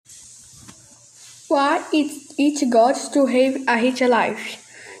Why it got to have a healthy life?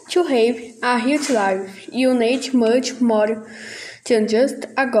 To have a healthy life, you need much more than just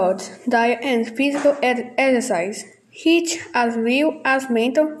a good diet and physical exercise. Health as well as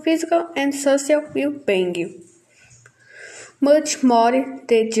mental, physical, and social well-being. Much more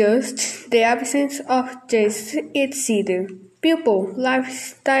than just the absence of disease etc. People,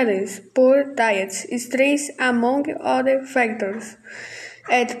 lifestyles, poor diets, stress, among other factors,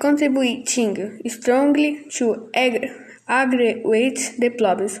 and contributing strongly to aggravate the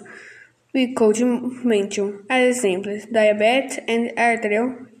problems we could mention as examples: diabetes and arterial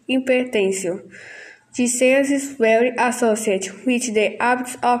hypertension. Diseases very associated with the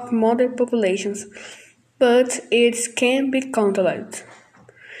habits of modern populations, but it can be controlled.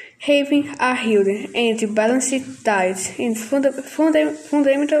 Having a healthy and balanced diet is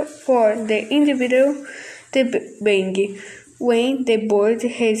fundamental for the individual being. When the body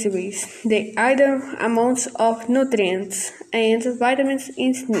receives the ideal amounts of nutrients and vitamins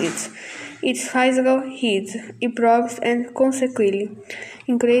it needs, its physical health improves and consequently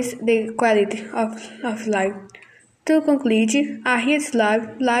increases the quality of life. To conclude, a healthy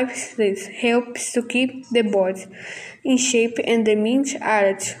lifestyle helps to keep the body in shape and the mind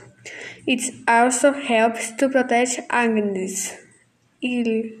alert. It also helps to protect against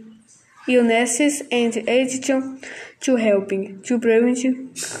illnesses and addiction to helping to prevent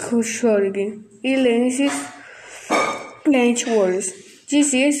chronic illnesses and worse.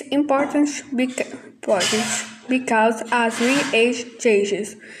 This is important because as we age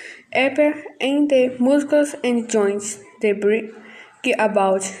changes, appear in the muscles and joints, they bring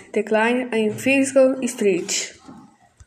about decline in physical strength.